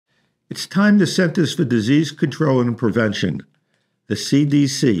It's time the Centers for Disease Control and Prevention, the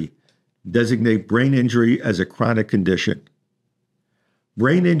CDC, designate brain injury as a chronic condition.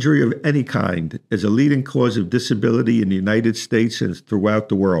 Brain injury of any kind is a leading cause of disability in the United States and throughout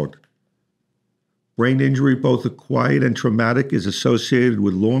the world. Brain injury, both acquired and traumatic, is associated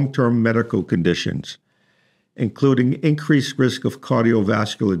with long-term medical conditions, including increased risk of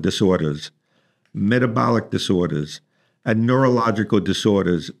cardiovascular disorders, metabolic disorders, and neurological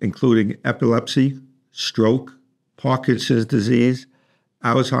disorders, including epilepsy, stroke, Parkinson's disease,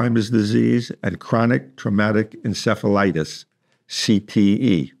 Alzheimer's disease, and chronic traumatic encephalitis,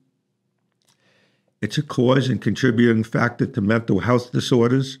 CTE. It's a cause and contributing factor to mental health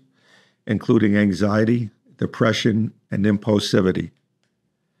disorders, including anxiety, depression, and impulsivity.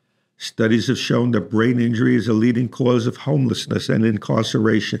 Studies have shown that brain injury is a leading cause of homelessness and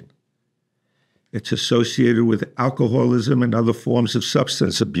incarceration. It's associated with alcoholism and other forms of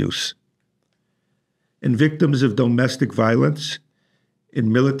substance abuse. In victims of domestic violence,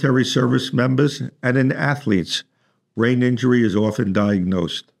 in military service members, and in athletes, brain injury is often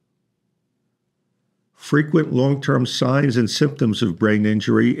diagnosed. Frequent long-term signs and symptoms of brain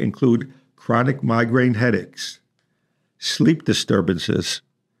injury include chronic migraine headaches, sleep disturbances,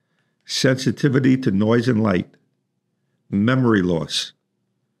 sensitivity to noise and light, memory loss,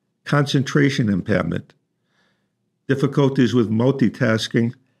 concentration impairment, difficulties with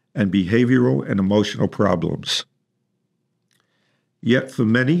multitasking, and behavioral and emotional problems. Yet for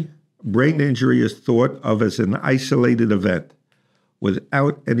many, brain injury is thought of as an isolated event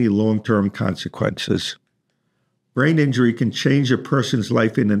without any long-term consequences. Brain injury can change a person's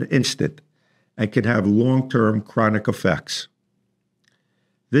life in an instant and can have long-term chronic effects.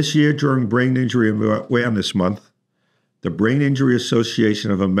 This year, during Brain Injury Awareness Month, the Brain Injury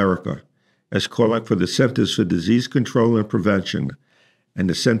Association of America is calling for the Centers for Disease Control and Prevention and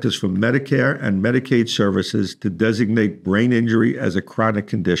the Centers for Medicare and Medicaid Services to designate brain injury as a chronic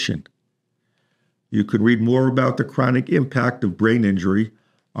condition. You can read more about the chronic impact of brain injury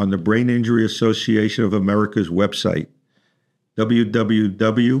on the Brain Injury Association of America's website,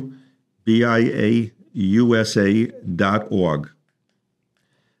 www.biausa.org.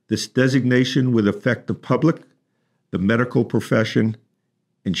 This designation would affect the public, the medical profession,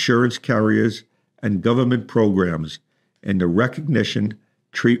 insurance carriers, and government programs in the recognition,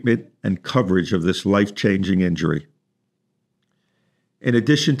 treatment, and coverage of this life-changing injury. In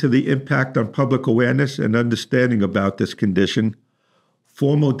addition to the impact on public awareness and understanding about this condition,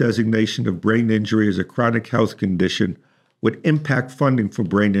 formal designation of brain injury as a chronic health condition would impact funding for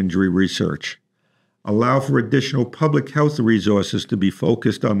brain injury research, allow for additional public health resources to be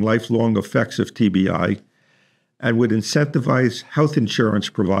focused on lifelong effects of TBI, and would incentivize health insurance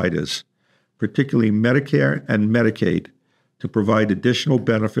providers, particularly Medicare and Medicaid, to provide additional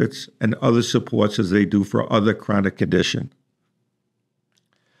benefits and other supports as they do for other chronic conditions.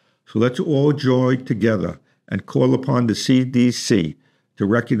 So let's all join together and call upon the CDC to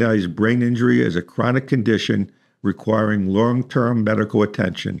recognize brain injury as a chronic condition requiring long-term medical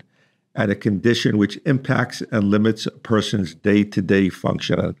attention and a condition which impacts and limits a person's day-to-day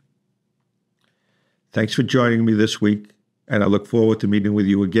functioning. Thanks for joining me this week, and I look forward to meeting with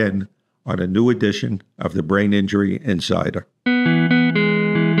you again on a new edition of the Brain Injury Insider.